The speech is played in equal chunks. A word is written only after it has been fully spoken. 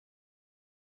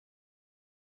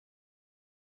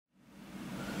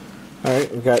Alright,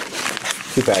 we've got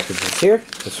two packages here.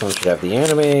 This one should have the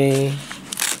anime.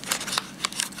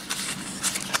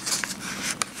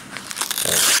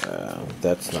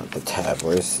 That's not the tab.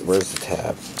 Where's the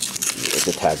tab?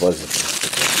 The tab was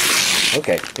the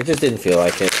okay, it just didn't feel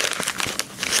like it.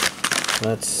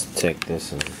 Let's take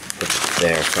this and put it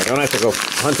there, so I don't have to go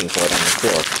hunting for it on the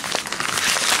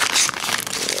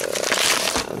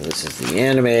floor. This is the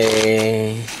anime.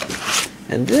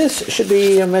 And this should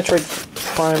be a Metroid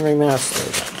Prime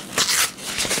Remastered.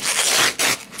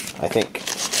 I think.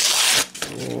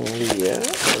 Yeah,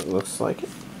 it looks like it.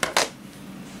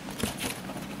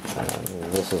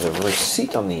 This is a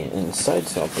receipt on the inside,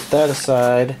 so I'll put that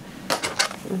aside.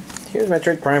 Here's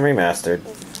Metroid Prime Remastered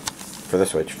for the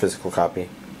Switch, physical copy.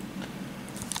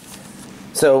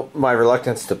 So my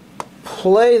reluctance to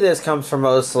play this comes from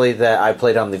mostly that I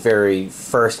played on the very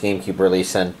first GameCube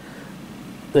release, and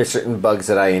there's certain bugs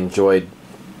that I enjoyed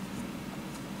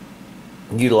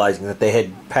utilizing that they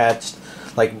had patched.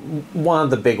 Like, one of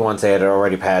the big ones they had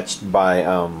already patched by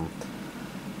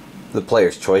the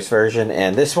Player's Choice version,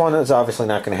 and this one is obviously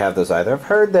not going to have those either. I've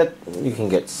heard that you can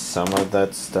get some of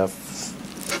that stuff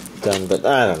done, but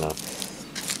I don't know.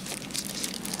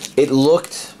 It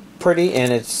looked pretty,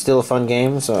 and it's still a fun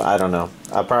game, so I don't know.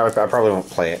 I probably won't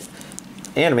play it.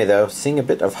 Anime, though, Sing a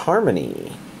Bit of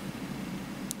Harmony.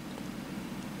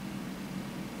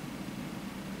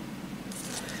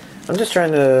 I'm just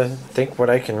trying to think what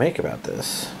I can make about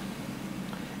this.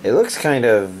 It looks kind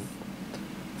of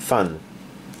fun.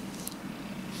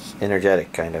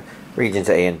 Energetic, kind of. Regions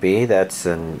A and B, that's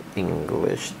an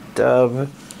English dub.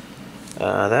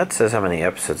 That says how many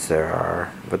episodes there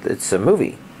are, but it's a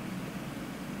movie.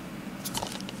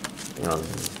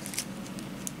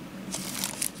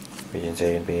 Regions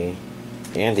A and B.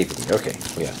 And DVD, okay,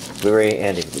 yeah. Blu-ray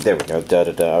and DVD, there we go,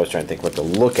 I was trying to think what to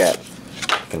look at.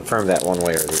 Confirm that one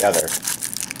way or the other.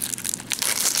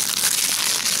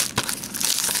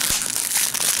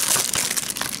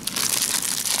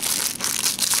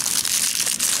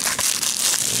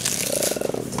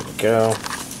 Go.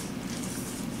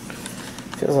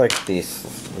 Feels like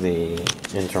the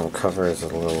internal cover is a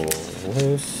little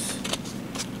loose.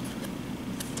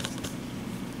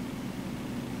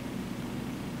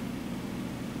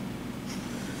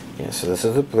 Yeah, so this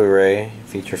is a Blu-ray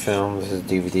feature film. This is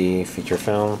DVD feature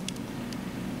film.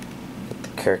 Put the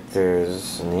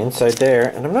characters on the inside there,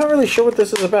 and I'm not really sure what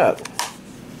this is about.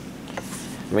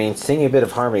 I mean, Singing a Bit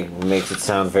of Harmony makes it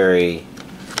sound very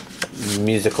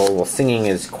musical. Well, singing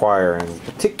is choir in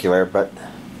particular, but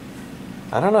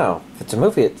I don't know. If it's a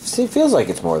movie, it feels like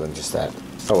it's more than just that.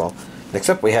 Oh well. Next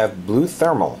up we have Blue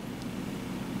Thermal,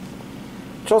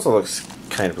 which also looks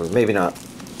kind of blue. Maybe not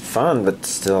fun, but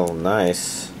still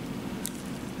nice.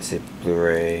 I see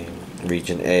Blu-ray,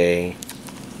 Region A.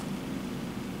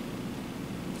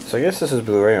 So I guess this is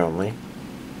Blu-ray only.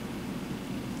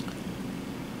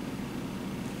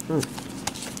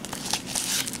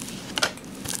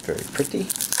 Very pretty.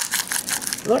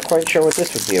 I'm not quite sure what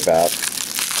this would be about.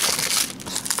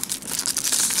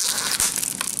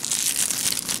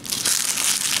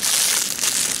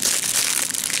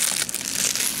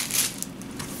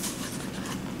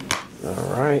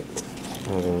 Alright,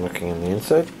 I'm looking on the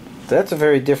inside. That's a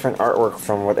very different artwork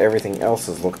from what everything else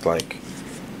has looked like.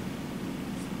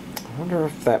 I wonder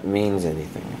if that means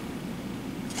anything.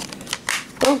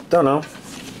 Oh, don't know.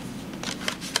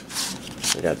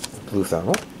 We got Blue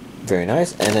Thermal. Very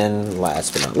nice. And then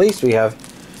last but not least, we have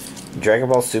Dragon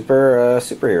Ball Super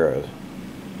Superheroes,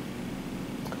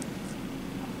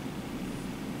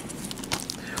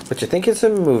 which I think is a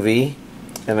movie,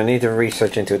 and I need to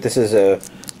research into it. This is a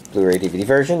Blu-ray DVD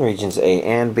version, regions A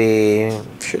and B.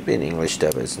 Should be an English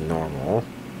dub as normal.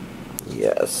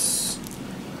 Yes.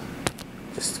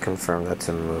 Just confirm that's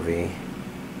a movie.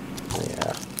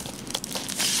 Yeah.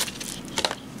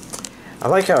 I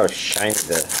like how shiny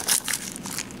the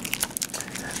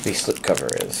slipcover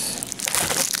is.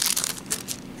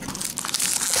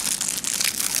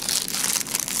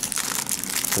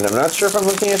 And I'm not sure if I'm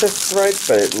looking at this right,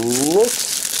 but it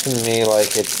looks to me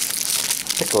like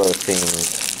it's Piccolo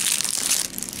themed.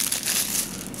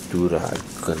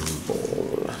 Dragon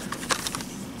Ball.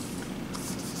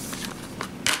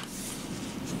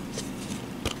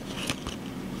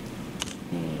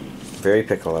 Very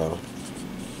Piccolo.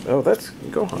 Oh, that's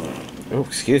Gohan. Oh,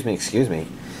 excuse me.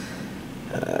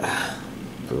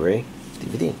 Blu-ray,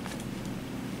 DVD.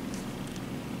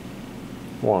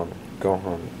 1.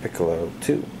 Gohan Piccolo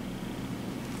 2.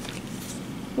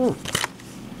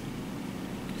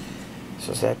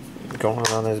 So is that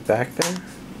Gohan on his back there?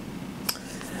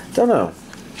 Don't know.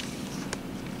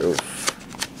 Oof.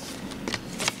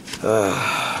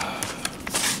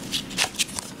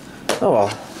 Oh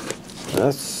well,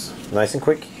 that's nice and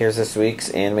quick. Here's this week's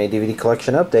anime DVD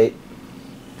collection update.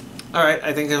 Alright,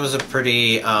 I think that was a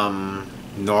pretty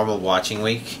normal watching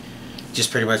week.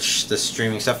 Just pretty much the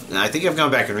streaming stuff. And I think I've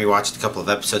gone back and rewatched a couple of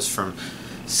episodes from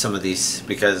some of these,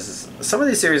 because some of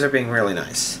these series are being really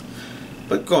nice.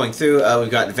 But going through, we've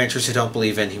got Adventurers Who Don't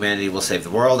Believe in Humanity Will Save the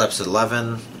World, episode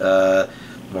 11.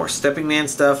 More Stepping Man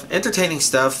stuff, entertaining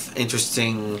stuff,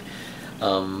 interesting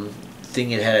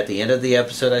thing it had at the end of the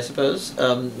episode, I suppose.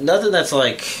 Nothing that's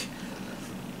like...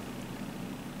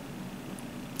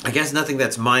 I guess nothing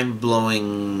that's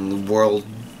mind-blowing world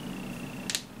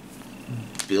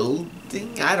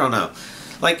building? I don't know.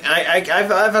 Like,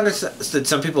 I've understood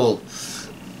some people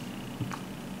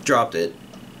dropped it.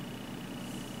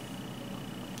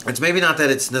 It's maybe not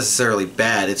that it's necessarily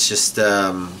bad, it's just,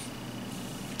 I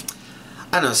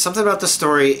don't know, something about the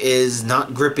story is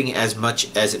not gripping as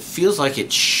much as it feels like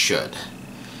it should.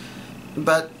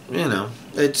 But, you know,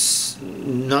 it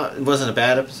wasn't a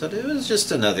bad episode, it was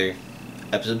just another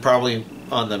episode, probably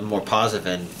on the more positive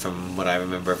end from what I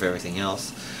remember of everything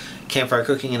else. Campfire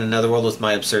Cooking in Another World with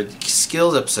My Absurd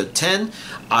Skills, episode 10.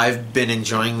 I've been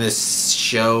enjoying this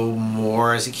show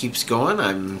more as it keeps going.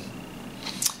 I'm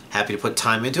happy to put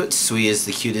time into it. Sui is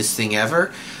the cutest thing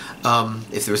ever.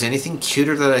 If there was anything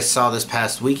cuter that I saw this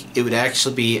past week, it would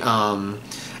actually be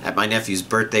at my nephew's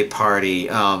birthday party.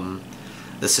 The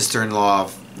sister-in-law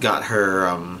got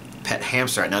her pet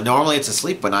hamster. Now, normally it's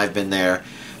asleep when I've been there,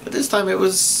 but this time it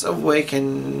was awake,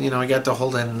 and, you know, I got to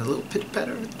hold it in a little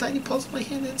pit-patter with tiny paws in my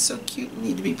hand. It's so cute and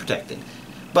need to be protected.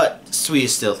 But Sui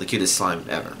is still the cutest slime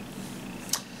ever.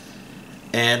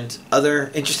 And other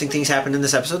interesting things happened in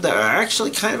this episode that are actually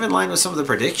kind of in line with some of the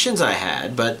predictions I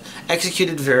had, but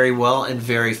executed very well and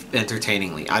very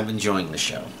entertainingly. I'm enjoying the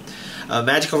show.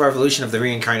 Magical Revolution of the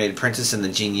Reincarnated Princess and the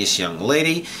Genius Young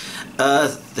Lady.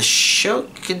 The show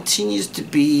continues to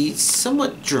be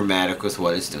somewhat dramatic with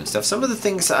what it's doing stuff. Some of the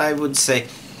things I would say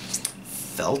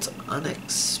felt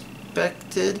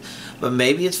unexpected, but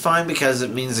maybe it's fine because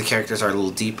it means the characters are a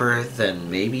little deeper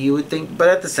than maybe you would think. But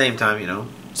at the same time, you know,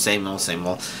 same old, same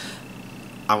old.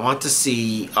 I want to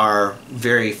see our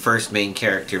very first main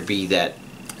character be that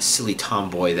silly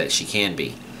tomboy that she can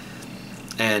be.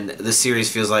 And the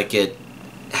series feels like it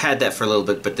had that for a little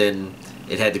bit, but then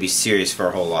it had to be serious for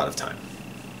a whole lot of time.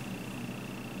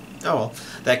 Oh well,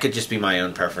 that could just be my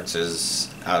own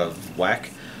preferences out of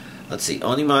whack. Let's see,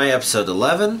 Onimai episode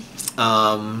 11.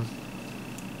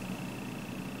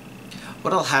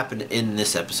 What all happened in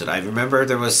this episode? I remember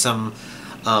there was some,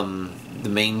 the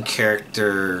main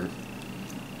character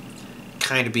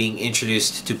kind of being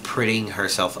introduced to prettying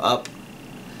herself up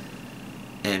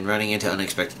and running into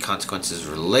unexpected consequences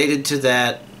related to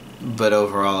that, but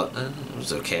overall it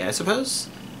was okay, I suppose.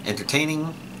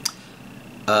 Entertaining.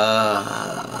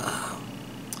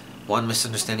 One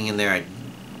misunderstanding in there,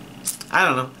 I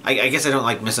don't know. I guess I don't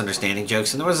like misunderstanding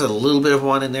jokes, and there was a little bit of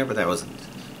one in there, but that wasn't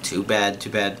too bad.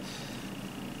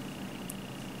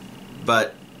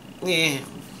 But yeah,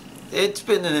 it's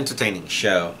been an entertaining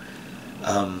show.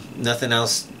 Nothing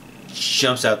else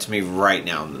jumps out to me right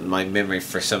now. My memory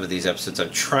for some of these episodes, I'm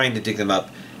trying to dig them up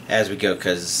as we go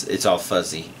because it's all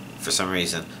fuzzy for some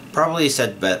reason. Probably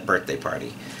said birthday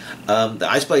party. The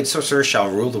Ice Blade Sorcerer Shall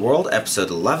Rule the World, episode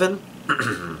 11.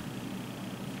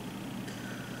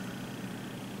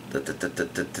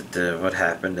 What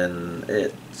happened in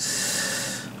it?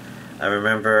 I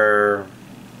remember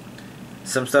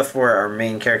some stuff where our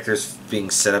main character's being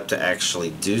set up to actually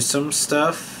do some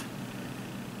stuff.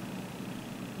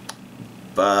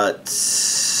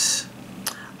 But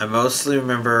I mostly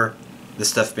remember the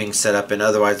stuff being set up, and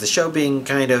otherwise the show being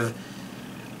kind of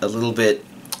a little bit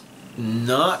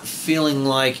not feeling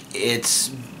like it's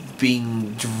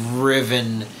being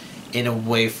driven in a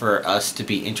way for us to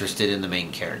be interested in the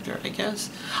main character, I guess.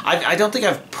 I don't think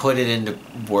I've put it into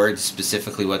words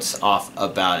specifically what's off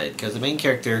about it, because the main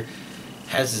character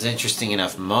has his interesting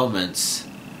enough moments.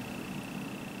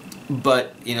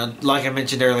 But, you know, like I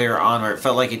mentioned earlier on, where it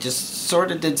felt like it just sort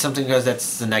of did something because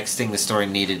that's the next thing the story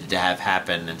needed to have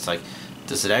happen. And it's like,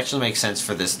 does it actually make sense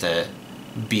for this to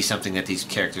be something that these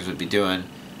characters would be doing?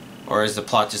 Or is the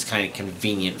plot just kind of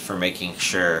convenient for making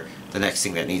sure the next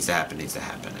thing that needs to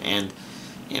happen? And,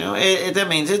 you know, that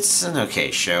means it's an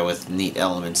okay show with neat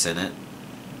elements in it.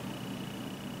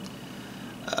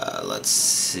 Let's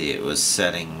see, it was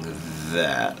setting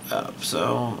that up.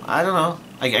 So, I don't know.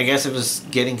 I guess it was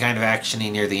getting kind of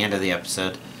actiony near the end of the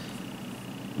episode.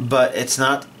 But it's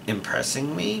not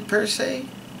impressing me, per se.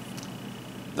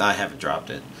 I haven't dropped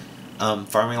it.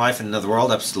 Farming Life in Another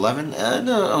World, episode 11.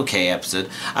 No, okay episode.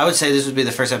 I would say this would be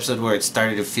the first episode where it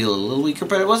started to feel a little weaker,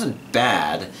 but it wasn't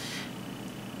bad.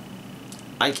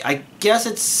 I guess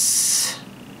it's...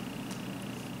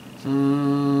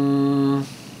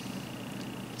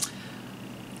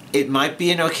 it might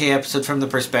be an okay episode from the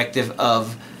perspective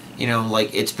of, you know,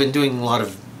 like, it's been doing a lot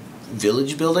of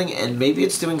village building, and maybe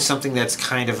it's doing something that's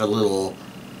kind of a little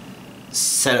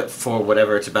setup for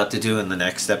whatever it's about to do in the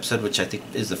next episode, which I think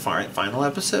is the final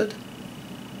episode.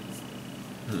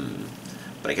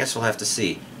 But I guess we'll have to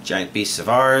see. Giant Beasts of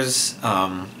Ours.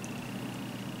 Kind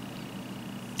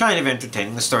of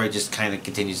entertaining. The story just kind of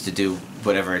continues to do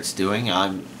whatever it's doing.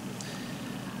 I'm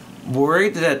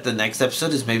worried that the next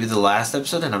episode is maybe the last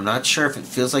episode, and I'm not sure if it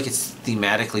feels like it's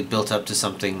thematically built up to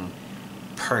something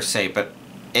per se, but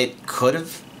it could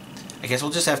have. I guess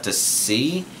we'll just have to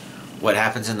see what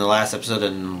happens in the last episode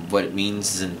and what it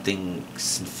means and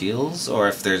things and feels, or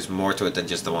if there's more to it than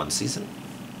just the one season.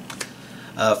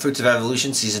 Fruits of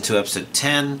Evolution, Season 2, Episode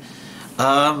 10.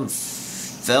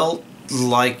 Felt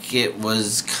like it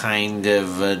was kind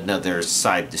of another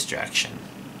side distraction.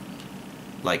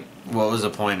 Like, what was the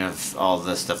point of all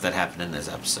the stuff that happened in this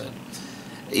episode?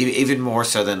 Even more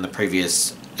so than the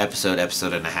previous episode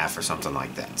and a half or something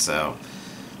like that. So,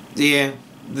 yeah,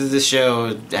 the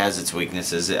show has its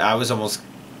weaknesses. I was almost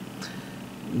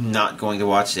not going to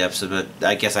watch the episode, but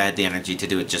I guess I had the energy to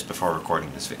do it just before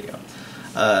recording this video.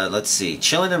 Let's see.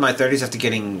 Chilling in my 30s after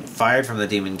getting fired from the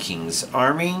Demon King's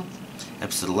army.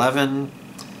 Episode 11.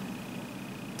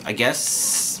 I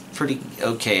guess pretty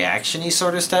okay action-y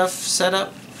sort of stuff set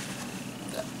up.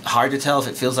 Hard to tell if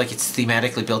it feels like it's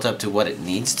thematically built up to what it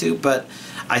needs to, but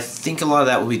I think a lot of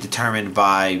that will be determined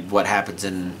by what happens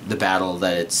in the battle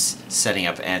that it's setting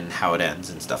up and how it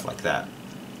ends and stuff like that.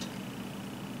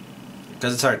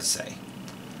 Because it's hard to say.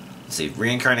 Let's see.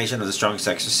 Reincarnation of the Strongest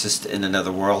Exorcist in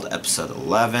Another World, Episode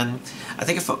 11. I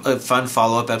think a fun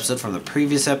follow-up episode from the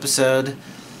previous episode.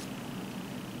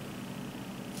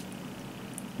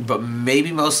 But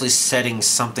maybe mostly setting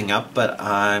something up, but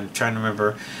I'm trying to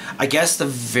remember. I guess the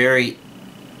very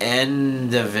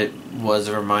end of it was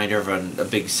a reminder of a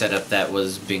big setup that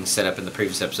was being set up in the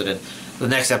previous episode. And the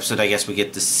next episode, I guess we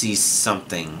get to see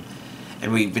something.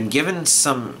 And we've been given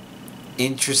some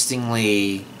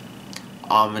interestingly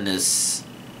ominous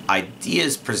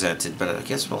ideas presented, but I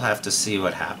guess we'll have to see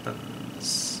what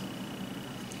happens.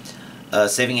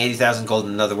 Saving 80,000 gold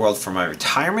in Another World for my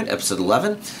retirement, Episode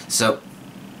 11. So,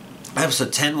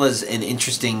 Episode 10 was an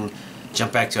interesting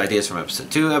jump back to ideas from Episode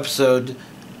 2. Episode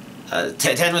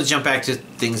 10 was jump back to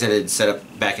things that had set up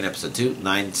back in Episode 2.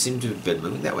 9 seemed to have been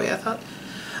moving that way, I thought.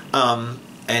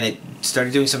 And it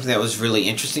started doing something that was really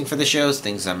interesting for the shows,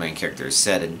 things our main characters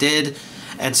said and did.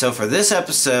 And so for this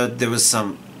episode, there was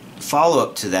some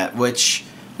follow-up to that, which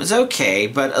was okay,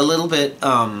 but a little bit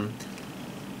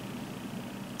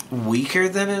weaker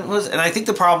than it was. And I think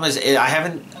the problem is I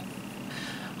haven't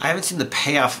seen the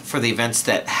payoff for the events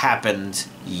that happened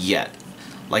yet.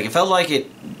 Like, it felt like it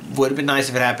would have been nice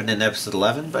if it happened in Episode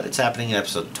 11, but it's happening in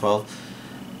Episode 12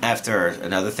 after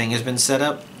another thing has been set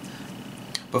up.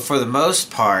 But for the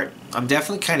most part, I'm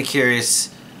definitely kind of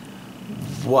curious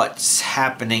what's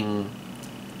happening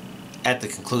at the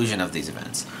conclusion of these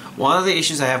events. One of the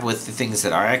issues I have with the things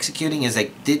that are executing is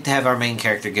they did have our main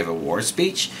character give a war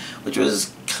speech, which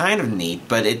was kind of neat,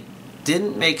 but it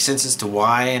didn't make sense as to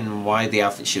why the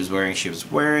outfit she was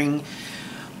wearing.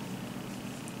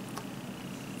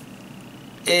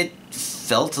 It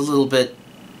felt a little bit,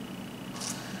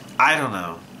 I don't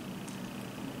know,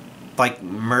 like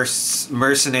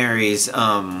mercenaries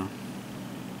kind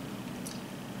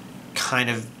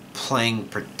of playing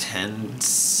pretend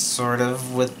sort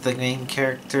of with the main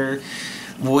character,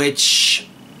 which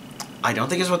I don't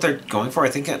think is what they're going for. I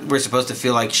think we're supposed to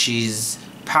feel like she's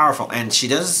powerful, and she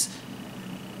does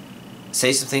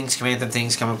say some things, command some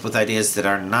things, come up with ideas that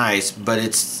are nice, but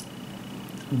it's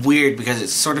weird because it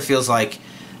sort of feels like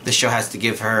the show has to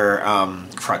give her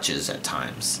crutches at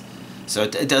times. So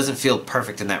it doesn't feel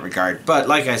perfect in that regard. But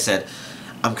like I said,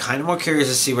 I'm kind of more curious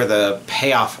to see where the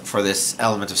payoff for this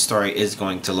element of story is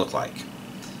going to look like.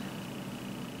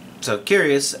 So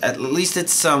curious, at least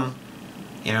it's some,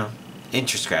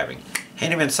 interest grabbing.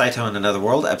 Handyman Saito in Another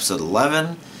World, Episode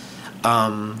 11.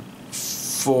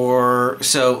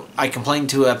 So I complained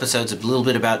 2 episodes a little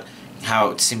bit about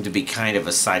how it seemed to be kind of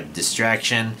a side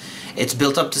distraction. It's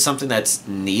built up to something that's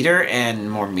neater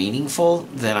and more meaningful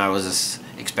than I was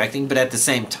expecting, but at the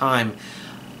same time,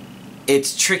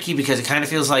 it's tricky because it kind of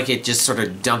feels like it just sort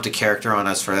of dumped a character on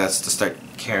us for us to start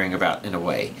caring about in a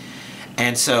way.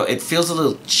 And so it feels a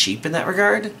little cheap in that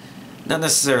regard. Not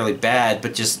necessarily bad,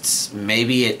 but just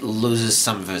maybe it loses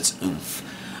some of its oomph.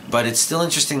 But it's still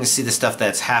interesting to see the stuff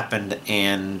that's happened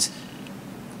and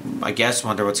I guess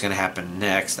wonder what's going to happen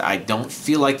next. I don't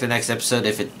feel like the next episode,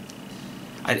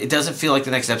 it doesn't feel like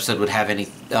the next episode would have any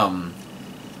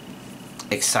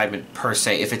excitement per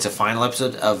se. If it's a final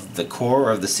episode of the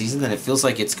core of the season, then it feels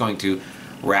like it's going to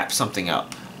wrap something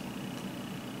up.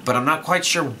 But I'm not quite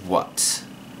sure what.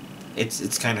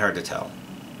 It's kind of hard to tell.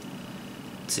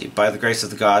 Let's see. By the Grace of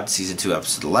the God, Season 2,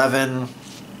 Episode 11.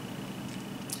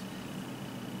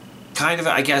 Kind of,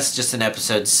 I guess, just an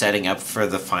episode setting up for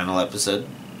the final episode.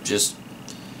 Just...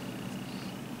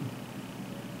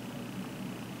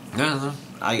 I don't know.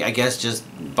 I guess just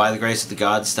by the grace of the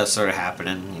gods, stuff's sort of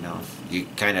happening, you know. You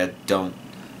kind of don't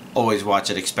always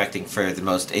watch it expecting for the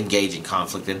most engaging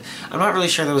conflict. And I'm not really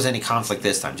sure there was any conflict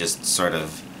this time, just sort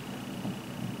of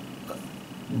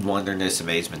wonderness,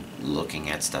 amazement, looking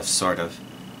at stuff, sort of.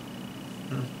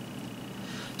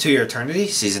 To Your Eternity,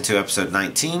 Season 2, Episode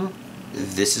 19.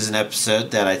 This is an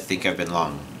episode that I think I've been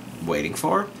long waiting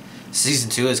for. Season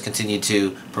 2 has continued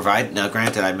to provide. Now,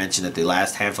 granted, I mentioned that the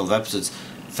last handful of episodes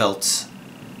felt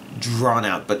drawn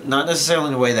out, but not necessarily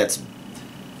in a way that's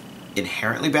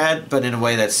inherently bad, but in a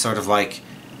way that's sort of like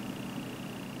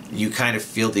you kind of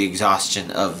feel the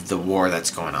exhaustion of the war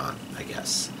that's going on, I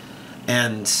guess.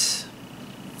 And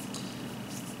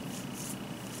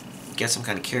I guess I'm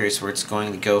kind of curious where it's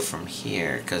going to go from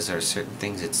here, because there are certain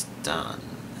things it's done.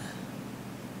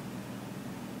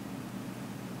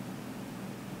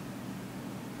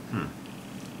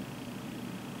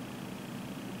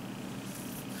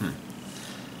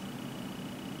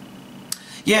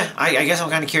 Yeah, I guess I'm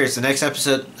kind of curious. The next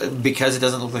episode, because it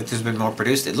doesn't look like there's been more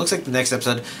produced, it looks like the next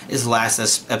episode is the last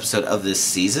episode of this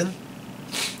season.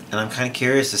 And I'm kind of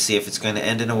curious to see if it's going to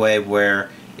end in a way where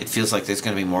it feels like there's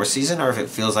going to be more season, or if it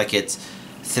feels like it's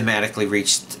thematically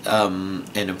reached an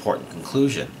important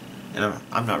conclusion. And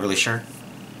I'm not really sure.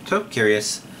 So,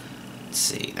 curious. Let's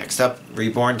see. Next up,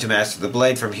 Reborn to Master the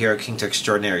Blade, From Hero King to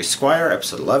Extraordinary Squire,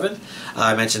 Episode 11.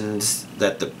 I mentioned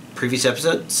that the previous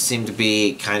episode seemed to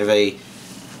be kind of a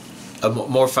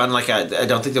more fun, like I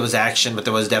don't think there was action, but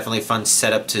there was definitely fun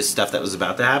setup to stuff that was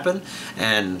about to happen,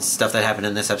 and stuff that happened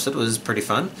in this episode was pretty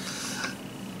fun.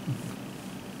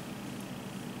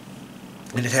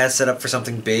 And it has set up for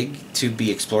something big to be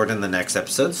explored in the next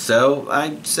episode, so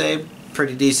I'd say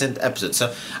pretty decent episode.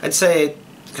 So I'd say it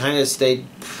kind of stayed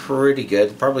pretty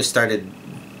good. Probably started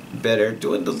better,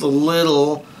 doing a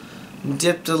little,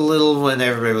 dipped a little when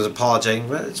everybody was apologizing,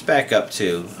 but it's back up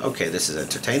to, okay, this is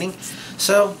entertaining.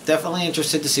 So, definitely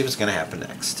interested to see what's going to happen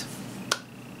next.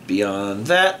 Beyond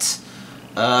that,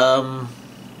 well,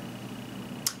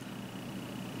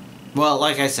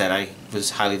 like I said, I was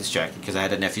highly distracted because I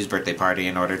had a nephew's birthday party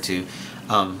in order to,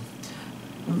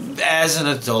 as an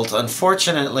adult,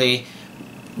 unfortunately,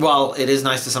 while it is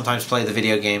nice to sometimes play the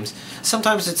video games,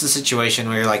 sometimes it's a situation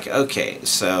where you're like, okay,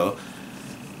 so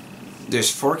there's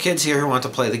 4 kids here who want to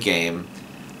play the game.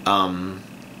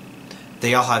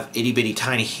 They all have itty-bitty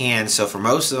tiny hands, so for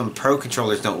most of them, Pro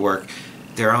controllers don't work.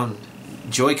 Their own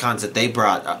Joy-Cons that they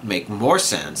brought make more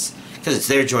sense, because it's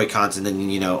their Joy-Cons, and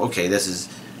then, you know, okay, this is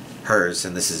hers,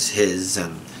 and this is his,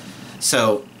 and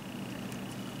so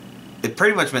it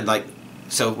pretty much meant, like,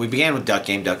 so we began with Duck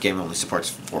Game. Duck Game only supports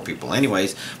 4 people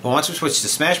anyways, but once we switched to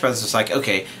Smash Brothers, it's like,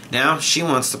 okay, now she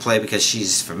wants to play because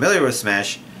she's familiar with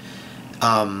Smash.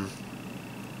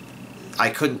 I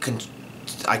couldn't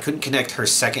connect her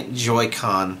second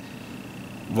Joy-Con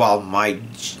while my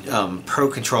Pro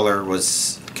controller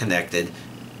was connected.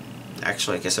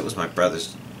 Actually, I guess it was my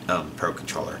brother's Pro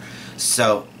controller.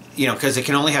 So, you know, because it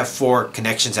can only have 4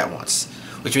 connections at once,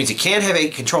 which means it can have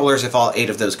 8 controllers if all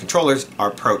 8 of those controllers are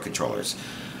Pro controllers.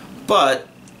 But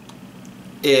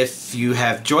if you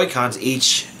have Joy-Cons,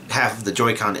 each half of the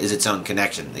Joy-Con is its own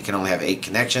connection. It can only have 8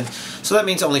 connections, so that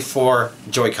means only 4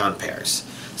 Joy-Con pairs.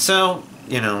 So,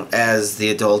 you know, as the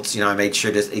adults, you know, I made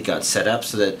sure that it got set up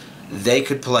so that they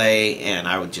could play and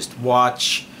I would just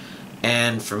watch.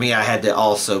 And for me, I had to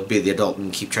also be the adult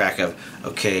and keep track of,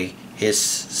 okay, his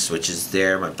switch is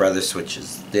there, my brother's switch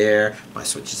is there, my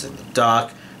switch is in the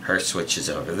dock, her switch is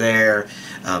over there.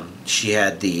 She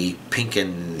had the pink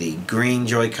and the green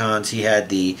Joy-Cons, he had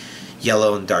the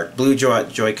yellow and dark blue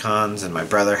Joy-Cons, and my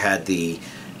brother had the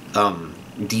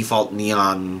default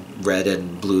neon red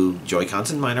and blue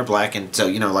Joy-Cons, and mine are black. And so,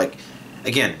 you know, like,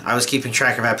 again, I was keeping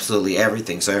track of absolutely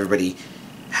everything, so everybody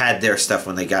had their stuff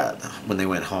when they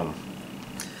went home,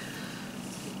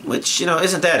 which, you know,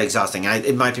 isn't that exhausting.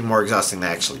 It might be more exhausting to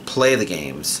actually play the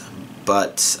games,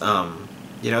 but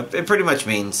you know, it pretty much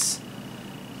means,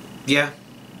 yeah,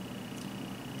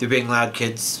 they're being loud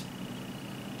kids.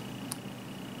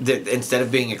 Instead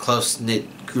of being a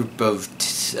close-knit group of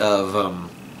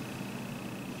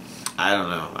I don't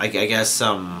know. I guess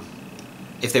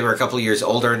if they were a couple years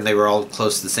older and they were all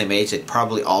close to the same age, they'd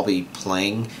probably all be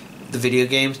playing the video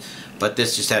games. But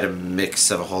this just had a mix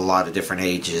of a whole lot of different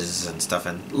ages and stuff,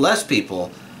 and less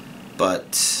people,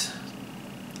 but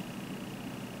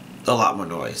a lot more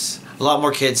noise. A lot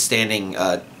more kids standing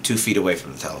 2 feet away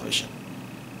from the television.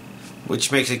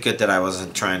 Which makes it good that I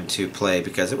wasn't trying to play,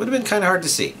 because it would have been kind of hard to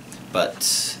see.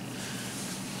 But,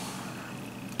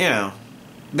 you know,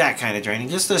 that kind of draining.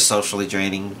 Just as socially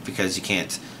draining, because you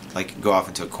can't, like, go off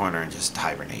into a corner and just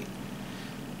hibernate.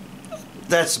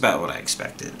 That's about what I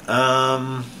expected.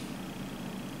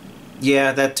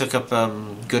 Yeah, that took up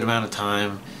a good amount of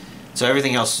time. So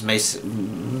everything else was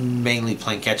mainly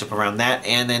playing catch up around that,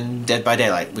 and then Dead by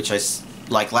Daylight, which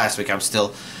like last week, I'm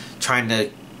still trying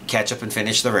to catch up and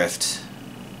finish the Rift.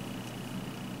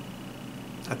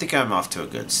 I think I'm off to a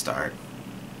good start.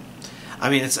 I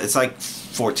mean, it's like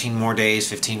 14 more days,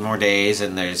 15 more days,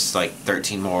 and there's like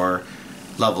 13 more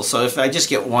levels. So if I just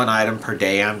get 1 item per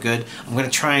day, I'm good. I'm going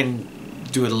to try and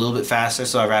do it a little bit faster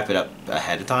so I wrap it up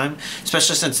ahead of time.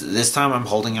 Especially since this time I'm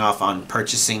holding off on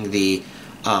purchasing the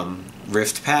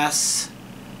Rift Pass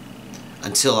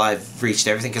until I've reached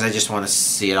everything, because I just want to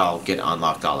see it all get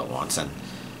unlocked all at once. And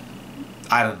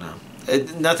I don't know.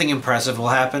 Nothing impressive will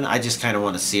happen. I just kind of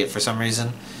want to see it for some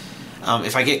reason.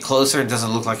 If I get closer and it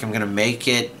doesn't look like I'm going to make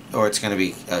it, or it's going to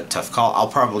be a tough call, I'll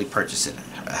probably purchase it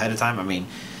ahead of time. I mean,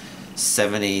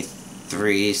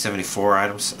 73, 74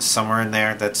 items, somewhere in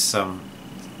there. That's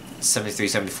 73,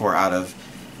 74 out of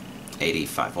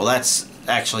 85. Well, that's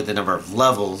actually the number of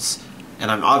levels,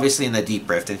 and I'm obviously in the Deep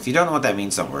Rift, and if you don't know what that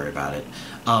means, don't worry about it.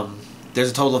 There's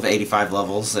a total of 85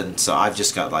 levels, and so I've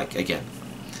just got, like, again,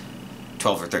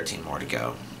 12 or 13 more to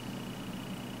go.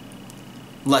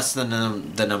 Less than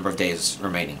the number of days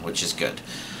remaining, which is good.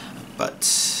 But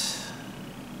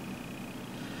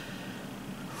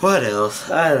what else?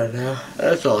 I don't know.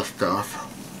 That's all stuff.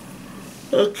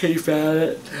 I'll keep at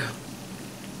it.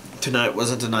 Tonight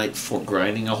wasn't a night for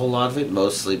grinding a whole lot of it,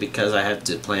 mostly because I had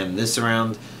to plan this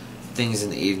around things in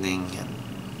the evening, and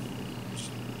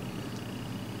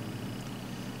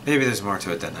maybe there's more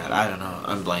to it than that. I don't know.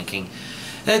 I'm blanking.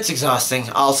 It's exhausting.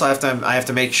 Also, I have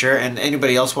to make sure, and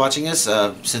anybody else watching this,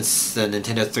 since the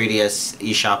Nintendo 3DS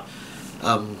eShop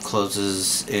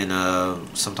closes in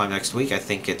sometime next week. I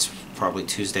think it's probably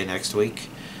Tuesday next week.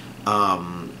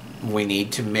 We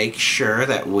need to make sure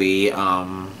that we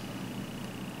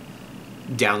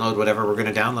download whatever we're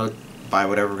going to download, buy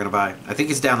whatever we're going to buy. I think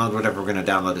it's download whatever we're going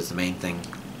to download is the main thing.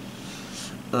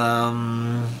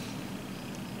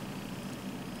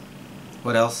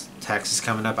 What else? Taxes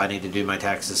coming up. I need to do my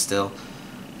taxes still.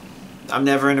 I'm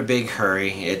never in a big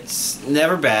hurry. It's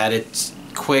never bad. It's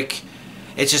quick.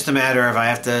 It's just a matter of I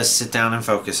have to sit down and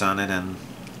focus on it, and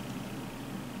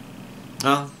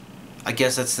well, I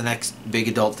guess that's the next big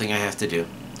adult thing I have to do.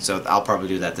 So I'll probably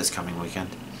do that this coming weekend,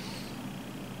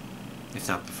 if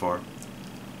not before.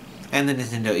 And the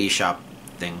Nintendo eShop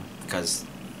thing, because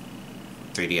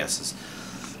 3DSs.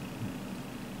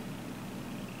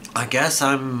 I guess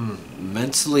I'm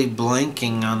mentally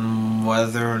blanking on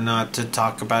whether or not to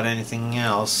talk about anything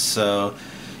else, so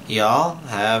y'all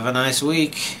have a nice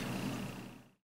week.